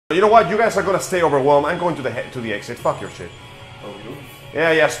You know what? You guys are gonna stay overwhelmed. I'm going to the exit. Fuck your shit. Oh, you do?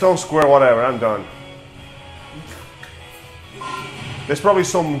 Yeah, Stone Square, whatever. I'm done. There's probably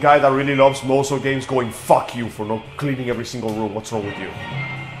some guy that really loves Mozo games going, fuck you for not cleaning every single room. What's wrong with you?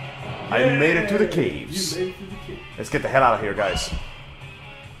 I made it to the caves. You made it to the caves. Let's get the hell out of here, guys.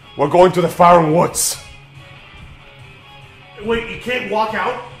 We're going to the Faron Woods. Wait, you can't walk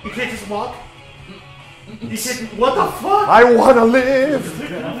out? You can't just walk? You can't. What the fuck? I wanna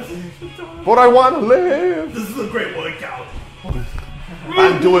live! But I wanna live! This is a great workout.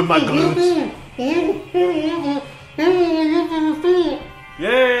 I'm doing my glutes.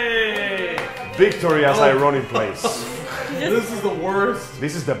 Yay! Victory as I run in place. This is the worst.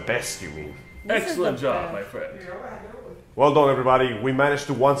 This is the best, you mean? Excellent job, my friend. Well done, everybody. We managed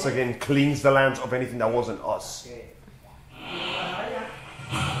to once again cleanse the lands of anything that wasn't us.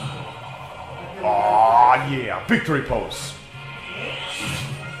 Oh yeah, victory pose.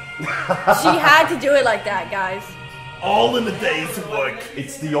 She had to do it like that, guys. All in a day's work.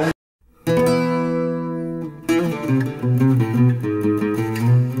 It's the only...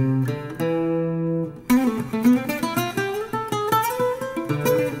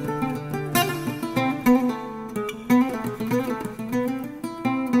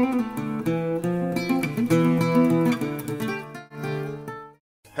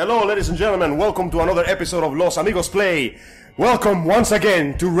 Hello, ladies and gentlemen. Welcome to another episode of Los Amigos Play. Welcome once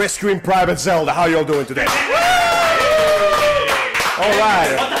again to Rescuing Private Zelda. How y'all doing today?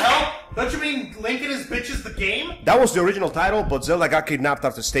 Alright. What the hell? Don't you mean Link and his bitches the game? That was the original title, but Zelda got kidnapped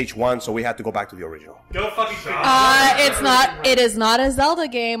after stage 1, so we had to go back to the original. Go fucking It is not a Zelda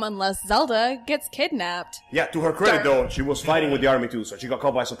game unless Zelda gets kidnapped. Yeah, to her credit though, she was fighting with the army too, so she got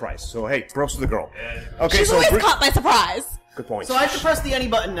caught by surprise. So hey, props to the girl. Okay, She's so always caught by surprise. good point. So I have to press the any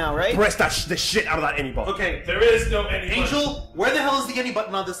button now, right? Press the shit out of that any button. Okay, there is no any Angel, where the hell is the any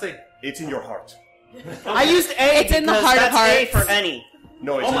button on this thing? It's in your heart. I used A. It's in the because heart of that's A hearts. for any.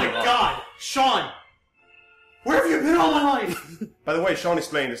 No, it's Oh in my your heart. god, Sean! Where have you been all my life? By the way, Sean is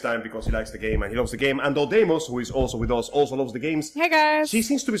playing this time because he likes the game and he loves the game. And though Deimos, who is also with us, also loves the games. Hey guys. She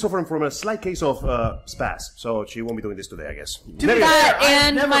seems to be suffering from a slight case of spaz, so she won't be doing this today, I guess. To be fair, I've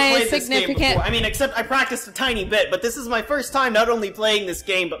and never my played this game significant- before. I mean, except I practiced a tiny bit, but this is my first time not only playing this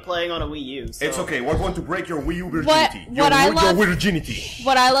game, but playing on a Wii U. So. It's okay, we're going to break your Wii U virginity. Your virginity.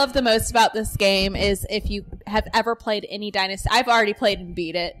 What I love the most about this game is if you have ever played any Dynasty, I've already played and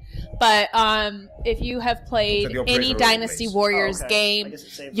beat it, but if you have played any Dynasty Warriors game,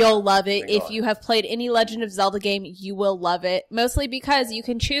 you'll love it. If you have played any Legend of Zelda game, you will love it. Mostly because you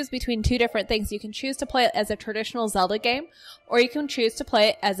can choose between two different things. You can choose to play it as a traditional Zelda game, or you can choose to play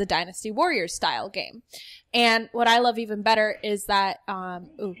it as a Dynasty Warriors style game. And what I love even better is that,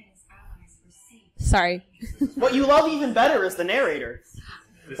 sorry. What you love even better is the narrator.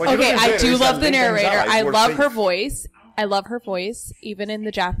 Okay, I do love the narrator. I love her voice. I love her voice, even in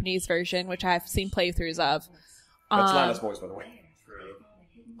the Japanese version, which I've seen playthroughs of. That's Lana's voice, by the way.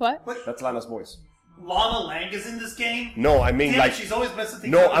 What? That's Lana's voice. Lana Lang is in this game? No, I mean Damn, like... she's always messing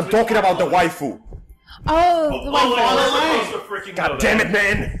things No, up. I'm talking about the waifu. Oh, the Lana Lang! God damn it,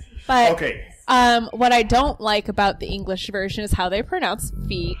 man! But, okay. what I don't like about the English version is how they pronounce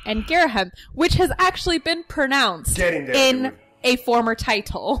Fee and Girahim, which has actually been pronounced in a former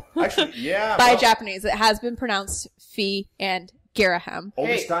title. Actually, yeah. by Japanese. It has been pronounced Fee and Girahim. All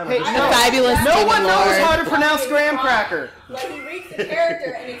this time, Hey, The fabulous no Demon one knows Lord. how to pronounce graham cracker. Like, he reads the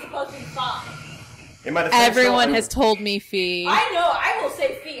character and it's supposed to be Fa. in my defense, Everyone though, has told me Fee. I know, I will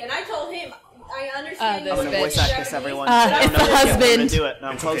say Fee, and I told him, I understand this you I'm gonna voice bitch. act this, everyone. It's the husband. Do it. No,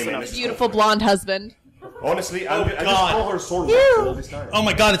 I'm It's close okay, man. enough. It's Beautiful blonde husband. Honestly, I just God. call her sword witch all this time. Oh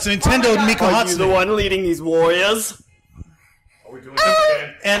my god, it's Nintendo God. Miko Are you the Hatsune. one leading these warriors? Are we doing this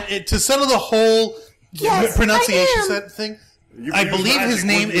again? And to settle the whole pronunciation thing, You I can use believe his magic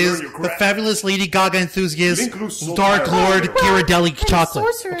name when you learn is your the craft. fabulous Lady Gaga enthusiast, Link Luke's so Dark tired. Lord Ghirardelli Chocolate.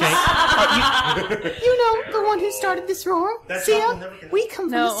 Sorceress. Okay? You know, the one who started this roar. That See chocolate ya? never gets- We come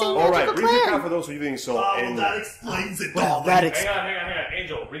from No, the same Alright, magical brief recap clan. for those of you doing so. Oh, that explains it all. That Hang on.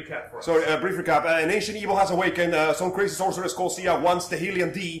 Angel, recap for us. So, brief recap. An ancient evil has awakened. Some crazy sorceress called Sia wants the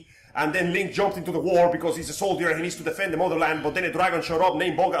Hylian D. And then Link jumped into the war because he's a soldier and he needs to defend the motherland. But then a dragon showed up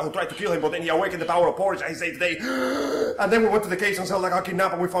named Bolga who tried to kill him. But then he awakened the power of porridge and he saved the day. And then we went to the caves and Zelda got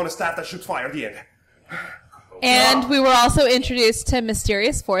kidnapped and we found a staff that shoots fire at the end. And we were also introduced to a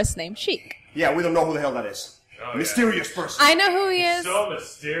mysterious forest named Sheik. Yeah, we don't know who the hell that is. Oh, Mysterious person. I know who he is. So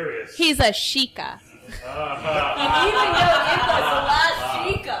mysterious. He's a Sheikah. And even though it was the last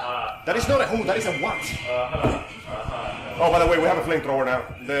Sheikah. That is not a who, that is a what. Oh, by the way, we have a flamethrower now.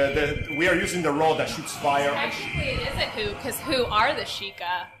 We are using the rod that shoots fire. Actually, it is a who, because who are the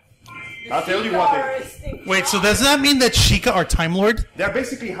Sheikah? I'll tell you what Wait, so does that mean that Sheikah are Time Lord? they're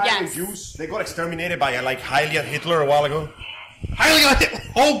basically Hylian Jews. They got exterminated by like Hylian Hitler a while ago. Hylian Hitler!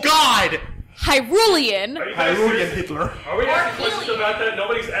 Oh God! Hyrulean. Hyrulean Hitler. Are we asking questions about that?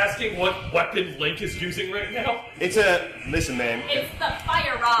 Nobody's asking what weapon Link is using right now? It's listen, man. It's the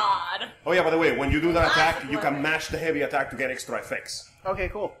fire rod. Oh yeah, by the way, when you do that attack, you can mash the heavy attack to get extra effects. Okay,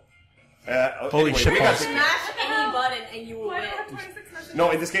 cool. Holy shit balls. Smash any button and you will win.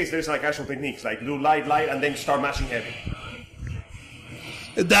 No, in this case, there's like actual techniques, like do light, and then start mashing heavy.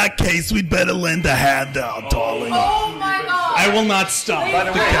 In that case, we'd better lend a hand out, darling. Oh my god! I will not stop. By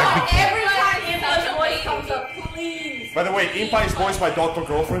the way, Every time Impa's voice comes up, please! By the way, Impa is voiced by Dr.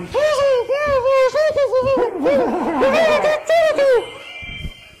 Girlfriend.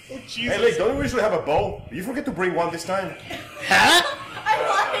 Hey, Link, don't you usually have a bow? Did you forget to bring one this time? Huh? I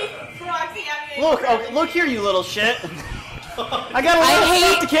like Roxy having Look here, you little shit. I got a lot of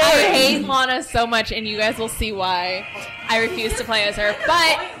stuff to carry. I hate Lana so much, and you guys will see why I refuse to play as her.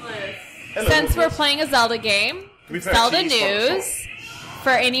 But since we're playing a Zelda game, Zelda news, for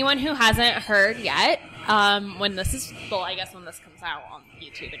anyone who hasn't heard yet, when this is, well, I guess when this comes out on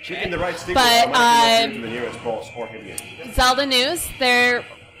YouTube and shit. The right stick But to the nearest boss or him. Zelda news, they're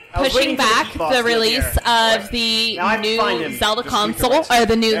pushing back the release of the new Zelda console, or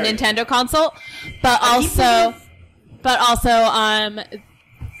the new Nintendo console, but also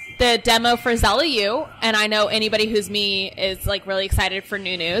the demo for Zelda U, and I know anybody who's me is like really excited for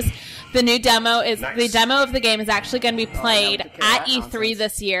new news. The new demo is the demo of the game is actually going to be played at E3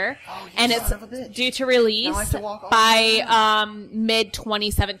 this year, and it's due to release by mid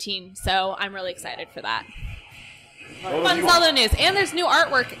 2017. So I'm really excited for that. Fun Zelda news, and there's new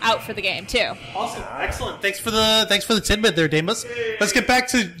artwork out for the game too. Awesome, excellent. Thanks for the tidbit there, Deimos. Let's get back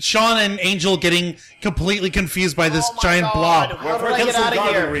to Sean and Angel getting completely confused by this giant blob. How do I get out of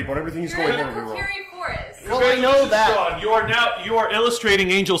here? But everything is going horribly wrong. Well, I know that. Sean, you are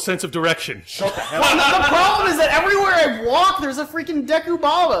illustrating Angel's sense of direction. Shut the hell The up. problem is that everywhere I walk, there's a freaking Deku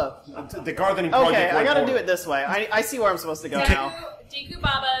Baba. The gardening project. Okay, I gotta do it this way. I see where I'm supposed to go now. Deku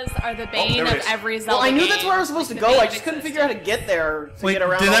Babas are the bane of every Zelda Well, I knew game. that's where I was supposed to go. I just couldn't figure out how to get there to Wait, get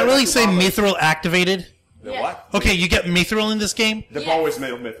around. did all that the really Deku say Babas. mithril activated? The what? Okay, you get mithril in this game? The bow is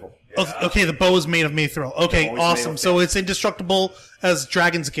made of mithril. Okay, the bow is made of mithril. Okay, bow is made awesome. of So it's indestructible as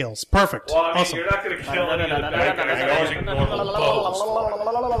dragon scales. Perfect. Well, I mean, Awesome. you're not going to kill any of the bad guys using normal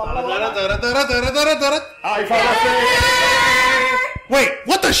bows. I found a thing! Wait,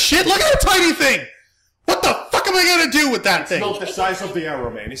 what the shit? Look at the tiny thing! What the fuck am I gonna do with that thing? Not the size of the arrow,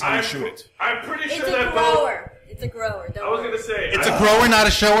 man. It's how you shoot it. I'm pretty sure It's a that bow... grower. It's a grower. Don't I was worry. going to say... It's a grower, not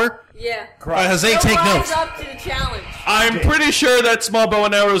a shower? Yeah. Jose, They'll take rise notes. up to the challenge. I'm pretty sure that small bow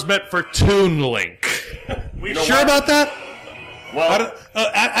and arrow is meant for Toon Link. You know Sure what? about that? Well,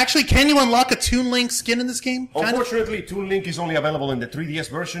 Actually, can you unlock a Toon Link skin in this game? Kind of? unfortunately, Toon Link is only available in the 3DS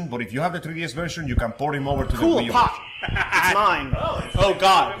version, but if you have the 3DS version, you can port him over to the Cool, Wii U pop. version. It's mine. Oh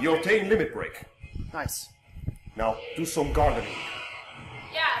god. You obtain Limit Break. Nice. Now, do some gardening.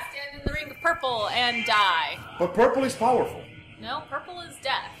 Yeah, stand in the ring of purple and die. But purple is powerful. No, purple is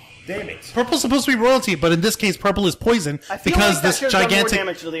death. Damn it. Purple's supposed to be royalty, but in this case, purple is poison I feel because like that this should've done more gigantic.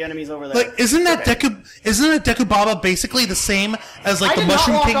 damage to the enemies over there. Like, isn't a Deku Baba basically the same as like I the did not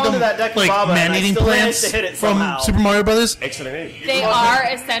Mushroom walk Kingdom, onto that Deku like Baba, and I man-eating still managed plants to hit it from somehow. Super Mario Brothers? Excellent aim. They are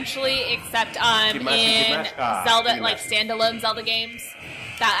essentially, except in Mash. Zelda, you like mash. standalone Zelda games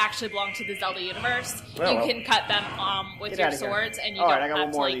that actually belong to the Zelda universe. Well, you well. can cut them with Get your outta here. swords, and you All don't right, I got have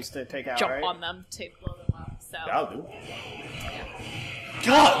one to more of like these to take out, jump right? on them to blow them up. So. That'll do.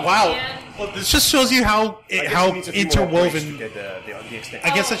 God, wow. And- Well, this just shows you how I guess it needs a few more upgrades to interwoven. get the extent.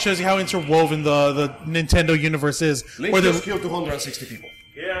 I guess that shows you how interwoven the Nintendo universe is. Link Where just the killed 260 people.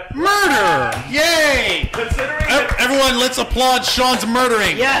 Yeah. murder! Yay! Considering that... Everyone, let's applaud Sean's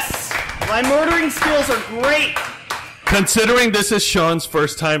murdering. Yes! My murdering skills are great! Considering this is Sean's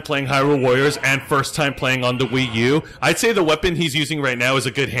first time playing Hyrule Warriors and first time playing on the Wii U, I'd say the weapon he's using right now is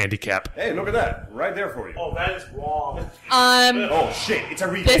a good handicap. Hey, look at that. Right there for you. Oh, that is wrong. Oh, shit. It's a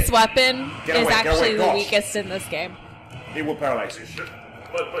retake. This weapon Get is away, get actually away, the gosh. weakest in this game. It will paralyze you.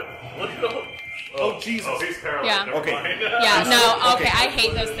 But look at the... Oh, Jesus. Oh, he's paralyzed. Yeah. Never Okay. mind. Yeah, no, Okay. okay, I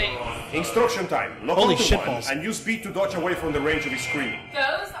hate those things. Instruction time. Lock Holy onto shit one balls. and use B to dodge away from the range of his screaming.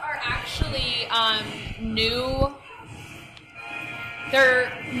 Those are actually new.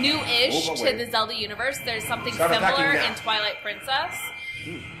 They're new-ish Oh, to wait. the Zelda universe. There's something Start attacking similar now. in Twilight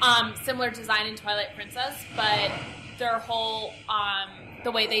Princess. Similar design in Twilight Princess, but their whole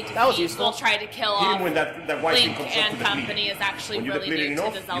the way they That was defeat useful. will try to kill Even off when that white thing Link comes up and to the company is actually when you really deplete it new to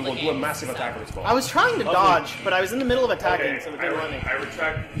enough, the you Zelda will games. do a massive so. attack with its ball. I was trying to dodge, but I was in the middle of attacking, so it didn't let me.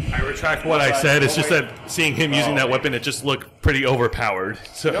 I retract what I said. It's just that seeing him using that weapon, it just looked pretty overpowered.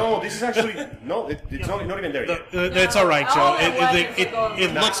 So. No, this is actually it's not even there yet. It's all right, Joe. Oh,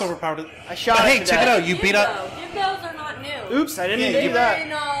 It looks overpowered. I shot But it hey, to check it death. out. You beat up. Gibdos are not new. Oops, I didn't They do were that. in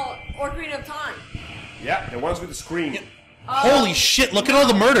Ocarina of Time. Yeah, the ones with the screen. Holy shit! Look at all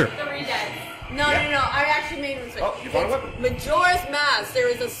the murder. The rededs. No. I actually made a mistake. Oh, you found a weapon? Majora's Mask. There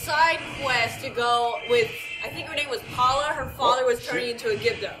is a side quest to go with. I think her name was Paula. Her father was turning into a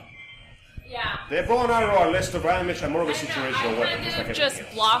Gibdo. Yeah. The bow and arrow are less to damage and more of a situational I weapon. kind Just of like just anything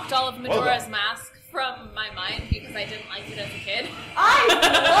else. blocked all of Majora's done. Mask from my mind because I didn't like it as a kid.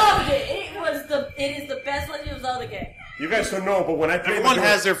 I loved it. It is the best Legend of Zelda game. You guys don't know, but when I play Everyone Majora's-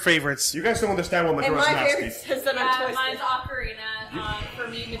 has their favorites. You guys don't understand what And Majora's my Mask favorite is. says that I'm twisted. Mine's Ocarina. For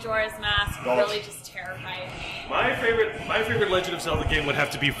me, Majora's Mask Dodge. really just terrified me. My favorite Legend of Zelda game would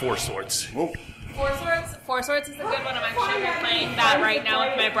have to be Four Swords. Whoa. Four Swords is a good one. I'm actually playing that right now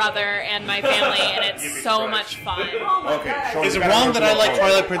with my brother and my family, and it's so much fun. Okay, Sean, Is you it gotta wrong go that to I the like phone.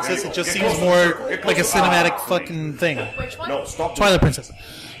 Twilight Princess? It just Get seems closer. more Get like a closer. cinematic Ah, fucking thing. Which one? No, stop. Twilight Princess.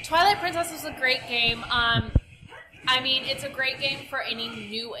 Twilight Princess was a great game. I mean, it's a great game for any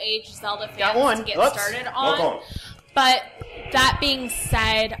new age Zelda Got fans one. to get Oops. started Lock on. on. But that being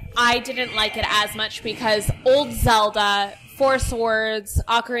said, I didn't like it as much because old Zelda, Four Swords,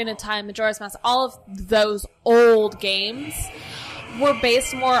 Ocarina of Time, Majora's Mask, all of those old games were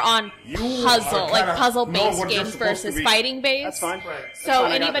based more on puzzle, like puzzle-based games versus fighting-based. That's fine. So I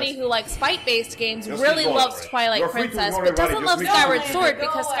got anybody this. who likes fight-based games Just really keep going, loves right? Twilight You're free to Princess, ignore but doesn't everybody, love just Skyward leave. Sword Go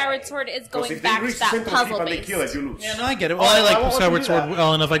because away. Skyward Sword is Because going if they back to reach the that center of the people and they puzzle-based. kill it, you lose. Yeah, no, I get it. Well, I I like won't let Skyward you do Sword that.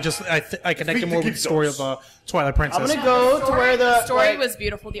 well enough. I connected more with the story of Twilight Princess. I'm gonna go to where the story like, was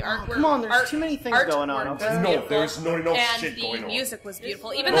beautiful. The artwork, come on, there's too many things going on, artwork okay? was No, beautiful, there's not enough and shit the going on. music was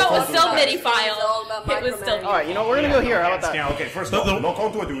beautiful, even No though it was fun still to MIDI It's all file. about It was still micromanaging. All right, you know we're gonna go here. How about that? Yeah, okay, first No, of all, no. knock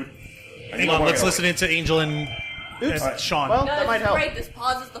onto a dude. Hang on, let's listen into Angel and Sean. Well, No, that might it's help. great. This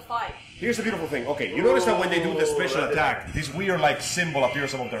pauses the fight. Here's the beautiful thing. Okay, you notice that when they do the special attack, this weird like symbol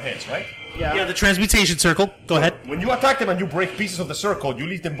appears above their heads, right? Yeah, the transmutation circle. Go ahead. When you attack them and you break pieces of the circle, you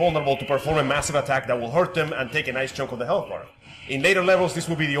leave them vulnerable to perform a massive attack that will hurt them and take a nice chunk of the health bar. In later levels, this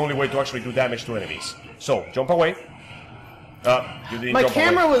will be the only way to actually do damage to enemies. So, jump away. You didn't My jump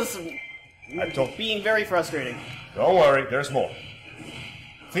camera away. was being very frustrating. Don't worry, there's more.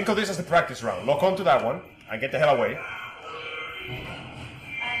 Think of this as the practice round. Lock onto that one and get the hell away.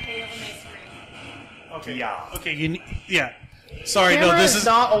 Okay, yeah. Okay, yeah. Sorry, Camera no. This is is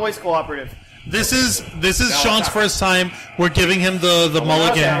not always cooperative. this is Sean's first time. We're giving him the down, you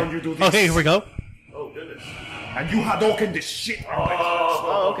mulligan. do this. Okay, here we go. And you Hadoken the shit out of it.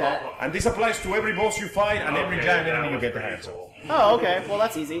 Oh, okay. And this applies to every boss you fight and every giant enemy you get the hands on. Oh, okay. Well,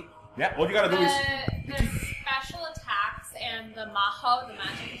 that's easy. Yeah, all you gotta do is... The special attacks and the Maho, the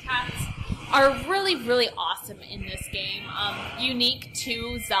magic attacks, are really, really awesome in this game. Unique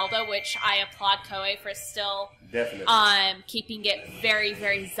to Zelda, which I applaud Koei for still Definitely. keeping it very,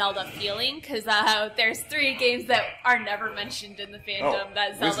 very Zelda feeling, because there's 3 games that are never mentioned in the fandom Oh,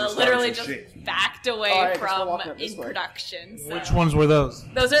 that Wizard Zelda Stars literally and just shit. backed away Alright, just go from walking up this in way. production. So. Which ones were those?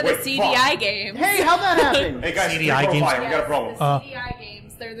 Those are the Wait, CDI fuck. games. Hey, how'd that happen? Hey guys, CDI 3, 4, games. 5, we got a problem. The CDI games.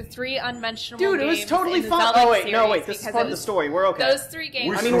 They're the 3 unmentionable Dude, it games was totally in the fun. Zelda Oh wait, no, series wait. This is because part of it the was- story. We're okay. Those 3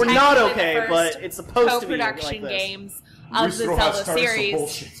 games. I mean, were we're not technically okay, the but first it's supposed to be like co-production this. games of the Wizard Zelda has started some series,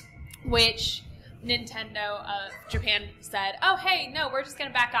 bullshit. which Nintendo of Japan said, "Oh, hey, no, we're just going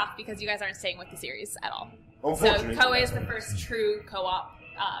to back off because you guys aren't staying with the series at all." So Unfortunately. Koei is the first true co-op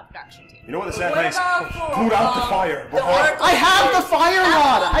production team. You know what the sad What part is? about for, Put out the fire. the Oracle I have the fire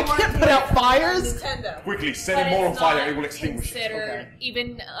rod. I Apple can't put out fires. Nintendo. Quickly, set But it more on it's fire, not it will extinguish it. considered, Okay.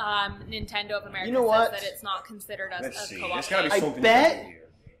 even Nintendo of America You know what? says that it's not considered a Let's see, co-op there's gotta be game. something bet- here.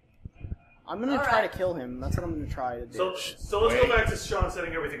 I'm gonna All try right. to kill him. That's what I'm gonna try to do. So let's go back to Sean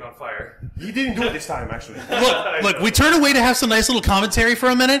setting everything on fire. He didn't do it this time, actually. Look, we turned away to have some nice little commentary for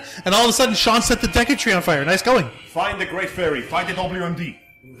a minute, and all of a sudden Sean set the Deku tree on fire. Nice going. Find the Great Fairy. Find the WMD.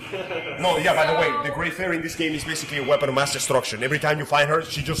 No, yeah, by the way, the Great Fairy in this game is basically a weapon of mass destruction. Every time you find her,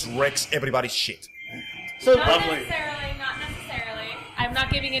 she just wrecks everybody's shit. So Not necessarily. I'm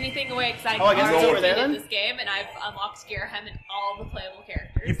not giving anything away because Oh, I guess I've it's already over there, completed then? this game and I've unlocked Ghirahim and all the playable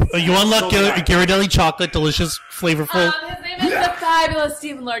characters. You unlock Ghirardelli chocolate, delicious, flavorful. His name is the fabulous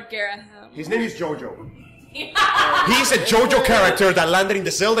Stephen Lord Ghirahim. His name is Jojo. He's a JoJo character that landed in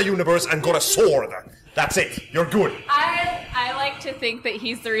the Zelda universe and got a sword. That's it. You're good. I like to think that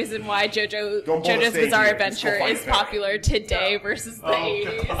he's the reason why Don't bother JoJo's staying Bizarre here. Adventure Just go is find Fairy. popular today versus the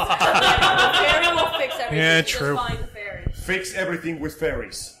 80s. The fairy will fix everything. Yeah, Just true. find the fairy. Fix everything with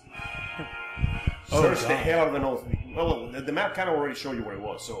fairies. Search the hell out of the north. Well, the map kind of already showed you where it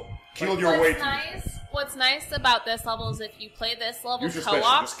was, so kill your way to... What's nice about this level is if you play this level Use your special,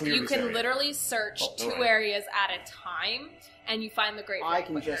 co-op, just clear you this can area. literally search Oh, 2 alright. areas at a time, and you find the Great I Wall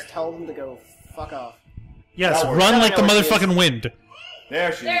can quicker. just tell them to go fuck off. Yes, That works. run I like the know where she is. motherfucking wind.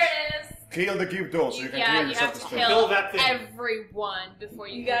 There she There is. it is. Kill the gift though, so you can Yeah, clear you yourself have the to space. kill that thing. everyone before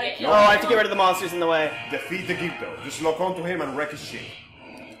you gotta get kill Oh, I have to get rid of the monsters in the way. Defeat the gift though. Just lock onto him and wreck his shit.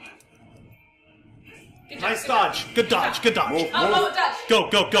 Nice dodge. Good dodge. Good dodge. Move, Oh, move. oh, Dutch. Go,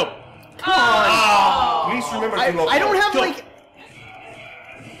 go, go. Please remember to lock I don't on. have, Go. like...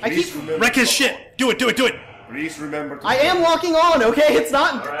 I Please keep... remember Wreck to his lock shit. Do it, do it, do it. on. Please remember to I am locking on, okay? It's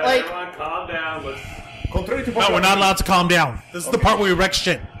not, Alright, like... everyone, calm down. Let's. Contrary to No, we're not allowed to calm down. This is the part where we wreck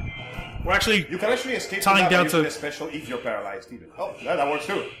shit. We're actually... You can actually escape Tying from that down by using to- a special if you're paralyzed even. Oh, that works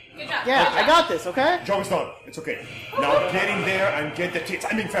too. Good job. Yeah, Good I job. got this, okay? Job is done. It's okay. Now get in there and get the tits.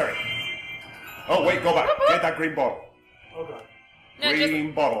 I mean fairy. Oh wait, go back. Get that green bottle. Oh god. No,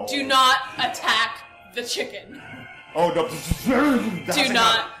 Green bottle. do not attack the chicken. Oh no. That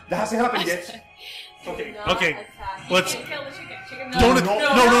hasn't happened yet. Okay, Not okay. attack. Let's... You can't kill the chicken. Chicken, Don't... no.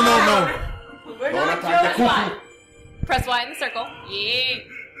 No. We're Don't not attack the doing cuckoo. Press Y in the circle. Yeah.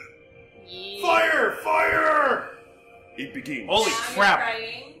 Yeah. Fire! Fire! It begins. Holy Now crap. you're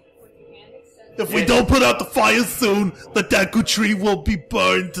praying with your hand extended. If we don't put out the fire soon, the Deku tree will be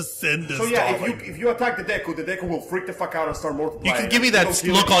burned to cinders. So yeah, darling. if you attack the Deku will freak the fuck out and start multiplying. You can give me If you that don't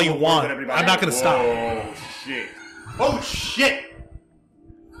kill look it, all it you will want. murder everybody. I'm not gonna stop. Oh shit. Oh shit!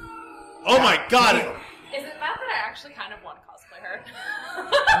 Oh my god. Is it bad that I actually kind of want to cosplay her?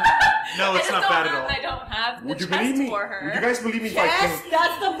 No, it's not bad at all. I don't have the Would you chest believe me? for her. Would you guys believe me if I Yes, can...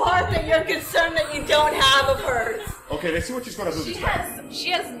 that's the part that you're concerned that you don't have of hers. Okay, let's see what she's gonna do this time. She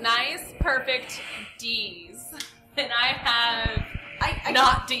has nice, perfect D's, and I have I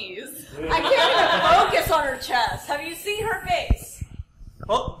not D's. I can't even focus on her chest. Have you seen her face?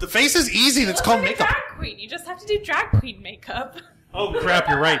 Well, the face is easy. That's Look called like a makeup. drag queen. You just have to do drag queen makeup. Oh crap,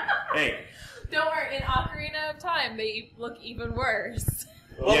 you're right. Hey, Don't worry, in Ocarina of Time, they look even worse.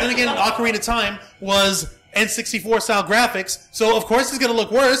 Well, then again, Ocarina of Time was N64 style graphics, so of course it's gonna look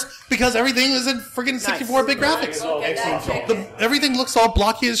worse because everything is in friggin' 64-bit graphics. oh, Get that excellent job. chicken. Everything looks all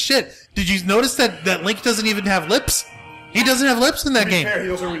blocky as shit. Did you notice that Link doesn't even have lips? He doesn't have lips in that To be game. fair, he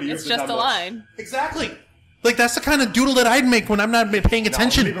doesn't really use It's it just that a much. line. Exactly. Like, that's the kind of doodle that I'd make when I'm not paying Now,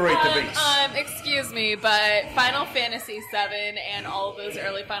 attention. liberate the base. Excuse me, but Final Fantasy VII and all of those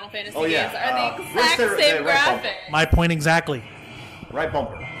early Final Fantasy Oh, yeah. games are the where's exact the same red bump? graphics. My point exactly. Right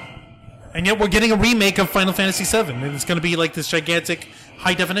bumper. And yet we're getting a remake of Final Fantasy VII. And it's going to be like this gigantic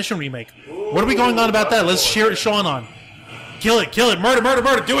high-definition remake. What are we going on about that? Let's cheer Sean on. Kill it, murder,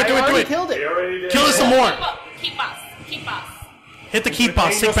 do it, I do already it. killed We it. already did. Kill it some more. Keep us. Keep us. Hit the keep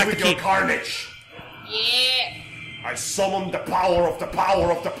boss, Retain take us back the with your keep. carnage. Yeah. I summon the power of the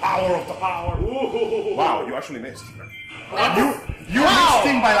power of the power of the power. Ooh. Wow, you actually missed. You missed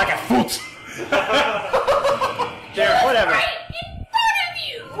him by like a foot. There, whatever. Right in front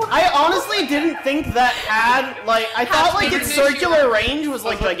of you. I honestly didn't think that had, like, I thought, like, big its is your- circular range was,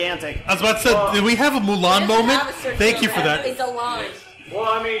 like, gigantic. I was about to say, did we have a Mulan moment? Thank you for that. It's a line. Well,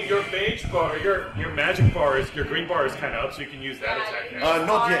 I mean, your mage bar, your magic bar is your green bar is kind of up, so you can use that attack now. Not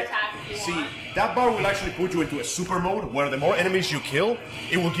Bar yet. attack if you See, want. that bar will actually put you into a super mode where the more enemies you kill,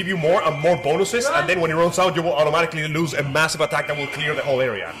 it will give you more and more bonuses, and then when it runs out, you will automatically lose a massive attack that will clear the whole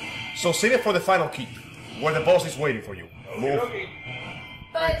area. So save it for the final keep, where the boss is waiting for you. Move.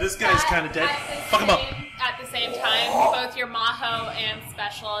 But this guy's kinda dead. Fuck him up. At the same time, both your Maho and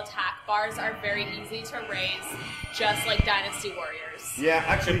special attack bars are very easy to raise, just like Dynasty Warriors. Yeah,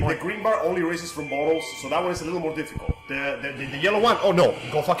 actually, the green bar only raises from bottles, so that one is a little more difficult. The yellow one, oh no,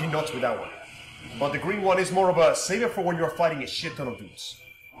 go fucking nuts with that one. But the green one is more of a save it for when you're fighting a shit ton of dudes.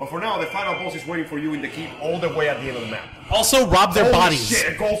 But for now, the final boss is waiting for you in the keep all the way at the end of the map. Also, rob their Holy bodies.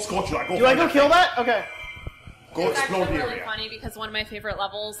 shit, a gold Scotchula. Do I go kill that? Okay. Go It's explode actually the really area. funny because one of my favorite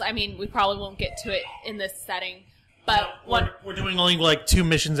levels, I mean, we probably won't get to it in this setting, but one... We're doing only like 2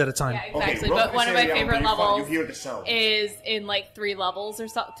 missions at a time. Yeah, exactly. rough But one of my this area favorite until levels you hear the sound. is in like 3 levels or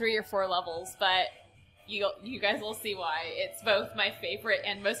so, 3 or 4 levels. But you guys will see why. It's both my favorite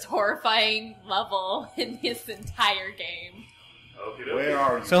and most horrifying level in this entire game. Where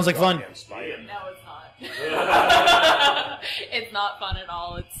are you? Sounds like fun. goddamn spider? No, it's not. It's not fun at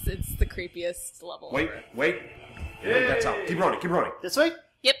all. It's the creepiest level. Wait, wait. Wait, that's out. Keep running, keep running. This way?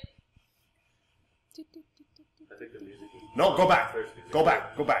 Yep. I think the music is No, go back. Go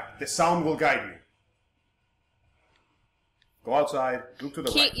back. Go back. The sound will guide you. Go outside. Look to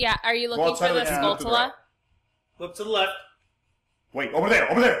the right. Yeah, are you Go looking outside for the of the cave, look to the right. Skulltula? Look to the left. Wait, over there,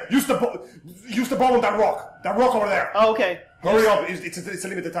 over there. Use the bomb on that rock. That rock over there. Oh, okay. Hurry up. It's a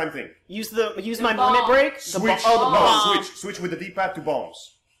limited time thing. Use my limit break. Switch. Oh, No, switch with the D-pad to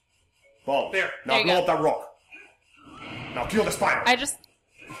bombs. Bombs. There. Now There you blow go. up that rock. Now kill the spider. I just...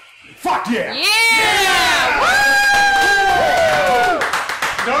 Fuck yeah!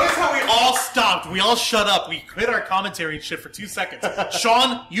 Notice how we all stopped. We all shut up. We quit our commentary and shit for 2 seconds.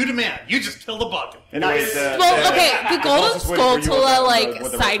 Sean, you demand. You just kill the bug. Anyway, Well, okay, the Golden boss is waiting for you Skulltula,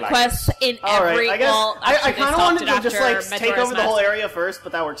 with the side red quests in All right, every... I guess well, I actually, kind of they wanted to stopped just it like after take Majora's over the whole Mask. area first,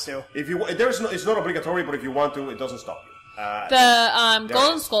 but that works too. If you, it's not obligatory, but if you want to, it doesn't stop you. The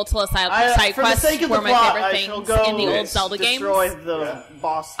Golden Skulltula side For the quests sake of were the my plot, favorite I things shall go in the old Zelda games. destroy the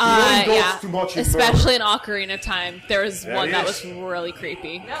boss. indulge too much in Especially in Ocarina of Time. There was There one it that is. was really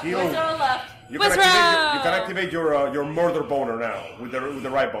creepy. Nope, Kill. what's on the left? You What's can wrong? activate your murder boner now with the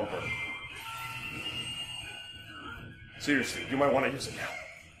right bumper. Seriously, you might want to use it now.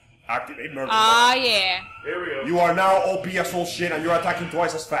 Activate murder. Ah, yeah. Here we go. You are now OP as all shit, and you're attacking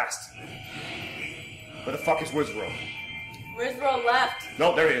twice as fast. Where the fuck is Wizrow? Wizrow left.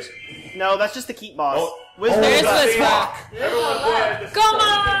 No, there he is. No, that's just the keep boss. Oh, Wizard- There's that's Wizrow. Everyone left.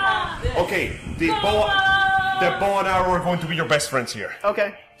 Goma! Okay, the bow and arrow are going to be your best friends here.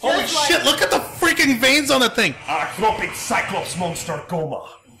 Okay. Holy Just like- shit, look at the freaking veins on the thing. Arthropic Cyclops monster Goma.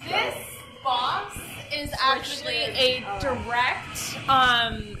 This boss is actually a direct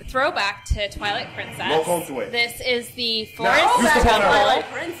throwback to Twilight Princess. Lock onto it. This is the Now, Forest use the Back bow to and arrow. Twilight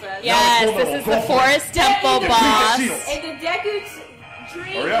Princess. Yes, Now, this is go the for it. Forest Temple Yeah, boss. Shield. And the Deku's dream,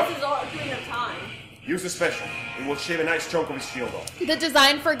 Hurry up. this is all Ocarina of Time. Use the special. It will shave a nice chunk of his shield off. The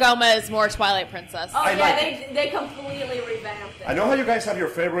design for Goma is more Twilight Princess. Oh I yeah, like they completely revamped it. I know how you guys have your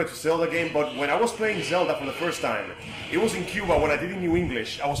favorite Zelda game, but when I was playing Zelda for the first time, it was in Cuba when I did in New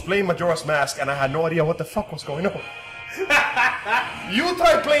English. I was playing Majora's Mask and I had no idea what the fuck was going on. You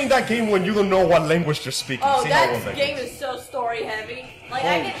try playing that game when you don't know what language you're speaking. Oh, See how well that that game goes. is so story heavy. Like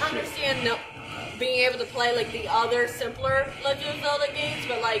I can understand being able to play like the other simpler Legend of Zelda games,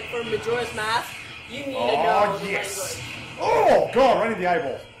 but like for Majora's Mask, you need to know Oh, the yes. language. Oh, God, right in the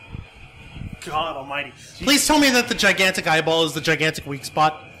eyeball. God almighty. Please tell me that the gigantic eyeball is the gigantic weak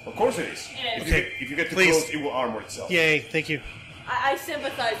spot. Of course it is. It is. If you get too Please. close, it will armor itself. Yay, thank you. I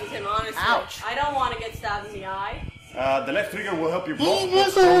sympathize with him, honestly. Ouch. I don't want to get stabbed in the eye. The left trigger will help you block. but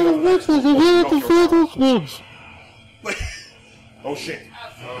strong enough to block your powers. Oh shit.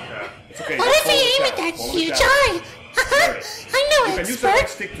 Okay. It's okay. What just if you hold aim the at that tab, hold the huge tab. eye? There it is. I know, You can use the right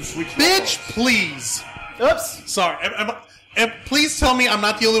expert. stick to switch. Bitch, weapons. please. Oops. Sorry. Please tell me I'm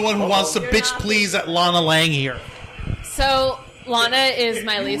not the only one who wants to You're bitch not. please at Lana Lang here. So, Lana is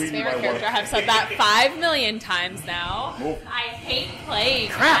my You least really favorite might character. want- I've said that 5 million times now. Move. I hate playing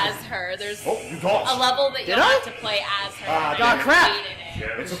Crap. as her. There's Oh, you dodged. a level that you Did I? have to play as her. Ah, and I God, crap. hated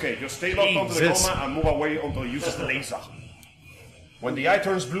it. It's okay. Just stay locked onto the Jesus. coma and move away until it uses the laser. When the eye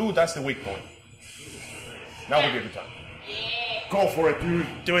turns blue, that's the weak point. That would be a good time. Go for it, dude.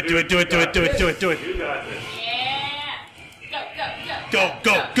 Do it, do it, do it, do it, do it, do it, do it. You got this. Yeah. Go,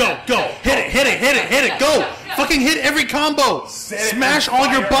 go, go, go. Hit it, hit it, hit it, hit it, go. Fucking hit every combo. Set it Smash on all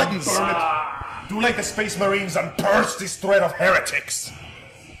your fire buttons. and burn it. Do like the Space Marines and purge this thread of heretics.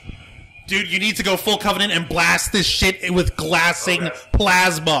 Dude, you need to go full covenant and blast this shit with glassing Okay.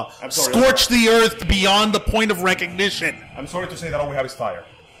 plasma. I'm sorry, Scorch the earth beyond the point of recognition. I'm sorry to say that all we have is fire.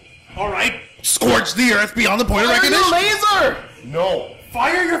 Alright, scorch the earth beyond the point of Fire your recognition. laser! No,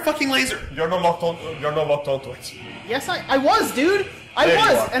 Fire your fucking laser. you're not locked on. You're not locked onto it. Yes, I was, dude. I There you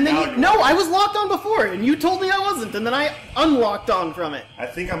was, are. and then Now you, you no, are. I was locked on before, and you told me I wasn't, and then I unlocked on from it. I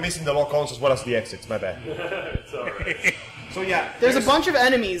think I'm missing the lock-ons as well as the exits. My bad. It's alright. So yeah, There's a bunch of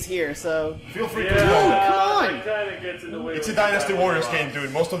enemies here, so Feel free to Yeah, do that. come on. That kind of gets in the way. It's a when Dynasty you have Warriors one game,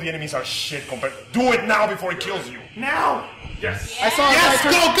 dude. Most of the enemies are shit compared. Do it now before it kills you. Now. Yes. I saw his Yes, eye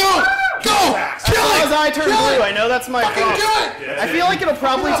turn. go, go, go. I Kill saw his it. eye turn Kill blue. it. I know that's my Fucking fault. do it. I feel like it'll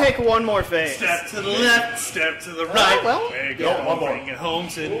probably take one more phase. Step to the left, step to the right. well. We're No, one gonna more. bring it home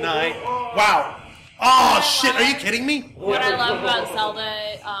tonight. Wow. Oh shit, are you kidding me? What I love about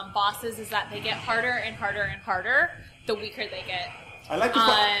Zelda bosses is that they get harder and harder and harder the weaker they get. I like to.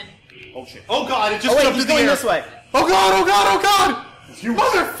 Oh shit. Oh god, it just Oh wait, jumped he's in the going air. this way. Oh god, oh god, oh god! You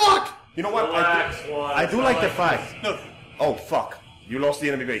Motherfuck! You know what? Relax, Juan. I do It's like not the like fact. No. Oh fuck! You lost the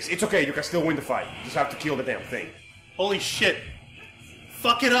enemy base. It's okay. You can still win the fight. You just have to kill the damn thing. Holy shit.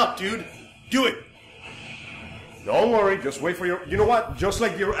 Fuck it up, dude. Do it. Don't worry. Just wait for your. You know what? Just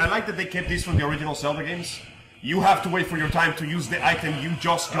like the. I like that they kept this from the original Zelda games. You have to wait for your time to use the item you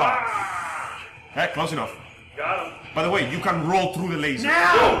just got. Hey, close enough. Got him. By the way, you can roll through the laser. No,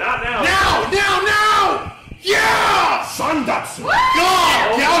 not now. Now! Yeah! Sandatsu!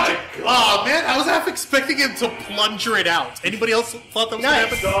 God! my Oh, man, I was half expecting him to plunger it out. Anybody else thought that was going to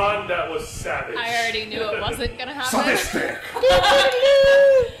happen? Son, that was savage. I already knew it wasn't gonna happen. Sadistic!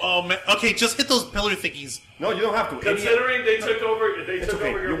 Oh, man. Okay, just hit those pillar thingies. No, you don't have to. Considering they took over okay,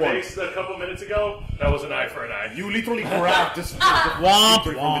 your you won. base a couple minutes ago, that was an eye for an eye. You literally grabbed this Womp,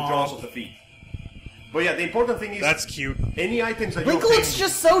 from the jaws of the feet. But yeah, the important thing is... That's cute. Any items that Link you looks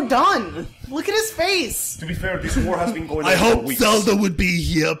just so done. Look at his face. To be fair, this war has been going on I for hope weeks. Zelda would be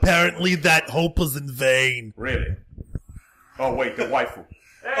here. Apparently that hope was in vain. Really? Oh wait, the waifu.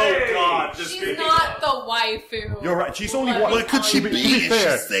 Hey, Oh, God. She's not the waifu. You're right, she's only one. What could she be? To be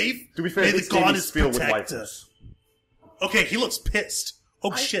fair, Is she safe? To be fair, May the this game goddess is filled with protect her. waifus. Okay, he looks pissed.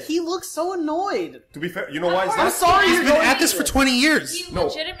 Oh, shit. He looks so annoyed. To be fair, you know why is I'm that? sorry He's you're been going at this through for 20 years. He No.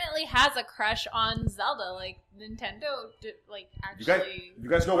 legitimately has a crush on Zelda. Like Nintendo, actually. You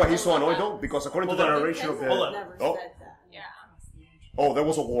guys know why he's so annoyed though? Because according to the narration of the... Hold on. Never Oh. said that. Yeah. Oh, there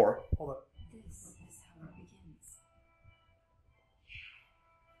was a war. Hold on.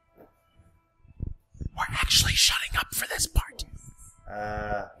 We're actually shutting up for this part.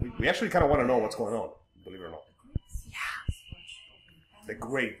 We actually kind of want to know what's going on, believe it or not. Yeah. The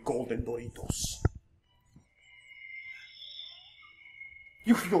great golden Doritos.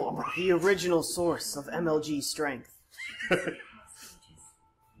 Yu-Gi-Oh! The original source of MLG strength.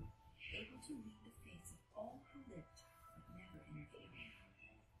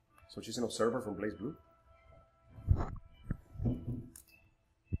 So she's an observer from Blaze Blue?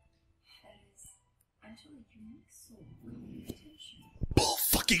 Bull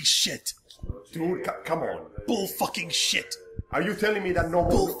fucking shit. Dude, come on. Bull fucking shit. Are you telling me that no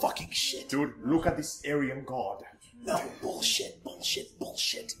Bull more... fucking shit. Dude, look at this Aryan god. No, bullshit, bullshit,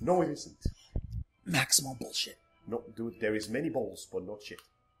 bullshit. No, it isn't. Maximal bullshit. No, dude, there is many balls, but not shit.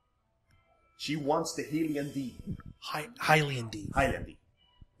 She wants the Hylian D. Hylian D. Hylian D.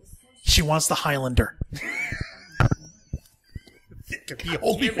 She wants the Highlander. The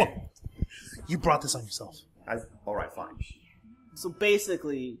only one. You brought this on yourself. Alright, fine. So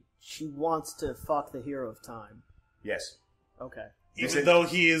basically, she wants to fuck the hero of time. Yes. Okay. Even though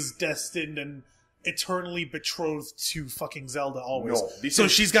he is destined and eternally betrothed to fucking Zelda always. No, this so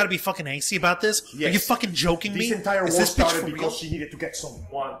is- she's got to be fucking angsty about this? Yes. Are you fucking joking me? This entire Is war this bitch started for because real? she needed to get some.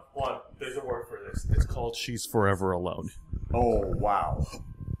 One. There's a word for this. It's called She's Forever Alone. Oh, wow.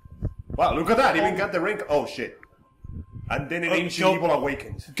 Wow, look at that. Even got the ring. Oh, shit. And then an ancient go- evil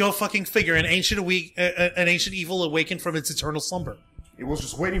awakened. Go fucking figure. An ancient evil awakened from its eternal slumber. It was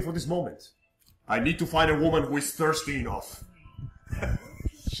just waiting for this moment. I need to find a woman who is thirsty enough.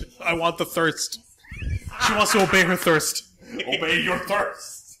 I want the thirst. She wants to obey her thirst. Obey your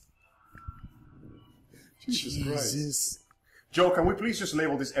thirst. Jesus Christ. Joe, can we please just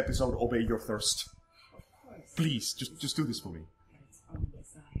label this episode Obey Your Thirst? Please, just do this for me.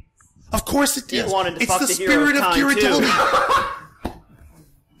 Of course it is. wanted to It's fuck the the hero spirit of of time, pure too. adultery.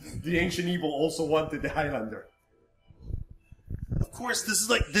 The ancient evil also wanted the Highlander. Of course,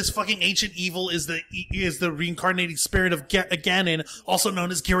 this fucking ancient evil is the reincarnating spirit of Ganon, also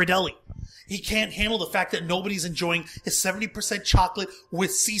known as Ghirardelli. He can't handle the fact that nobody's enjoying his 70% chocolate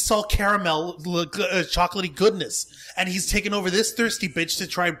with sea salt caramel chocolatey goodness. And he's taken over this thirsty bitch to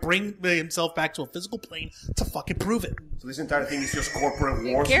try and bring himself back to a physical plane to fucking prove it. So this entire thing is just corporate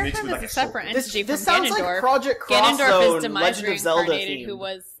wars mixed Garrett with like is a separate This- entity this from sounds like Ganondorf. Project Cross Ganondorf Zone, is Demise Legend of Zelda reincarnated, theme. who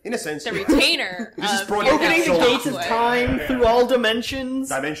was In a sense, the yeah. retainer This is of Project Opening the Soul. gates of time through all dimensions.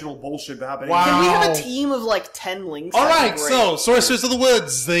 Dimensional bullshit happening. Wow. Can we have Wow. a team of like 10 links? All That'd right, be great. so Sorceress of the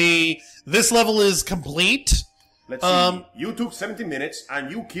Woods. This level is complete. Let's see. You took 17 minutes and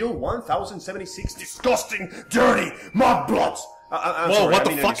you killed 1,076 disgusting, dirty mudbloods. I'm Whoa, sorry, what I the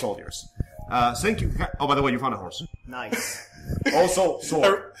mean fuck? soldiers. Thank you. Oh, by the way, you found a horse. Nice. Also,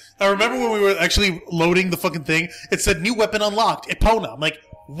 sword. I remember when we were actually loading the fucking thing. It said new weapon unlocked, Epona. I'm like,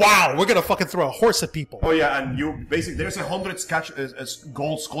 wow, we're gonna fucking throw a horse at people. Oh yeah, and you basically there's 100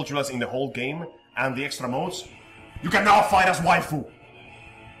 gold sculptures in the whole game, and the extra modes. You can now fight as waifu.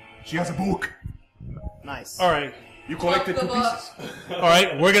 She has a book. Nice. All right. You collected 2 pieces. All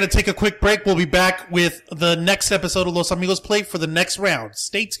right, we're going to take a quick break. We'll be back with the next episode of Los Amigos Play for the next round.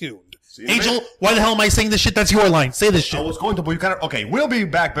 Stay tuned. you in a Angel, bit. why the hell am I saying this shit? That's your line. Say this I shit. was going to, but you cannot. Okay, we'll be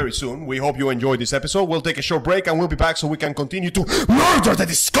back very soon. We hope you enjoyed this episode. We'll take a short break and we'll be back so we can continue to murder the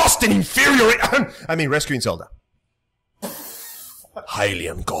disgusting, inferior. I mean, rescuing Zelda.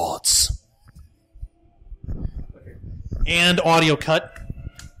 Hylian gods. And audio cut.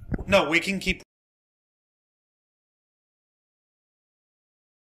 No, we can keep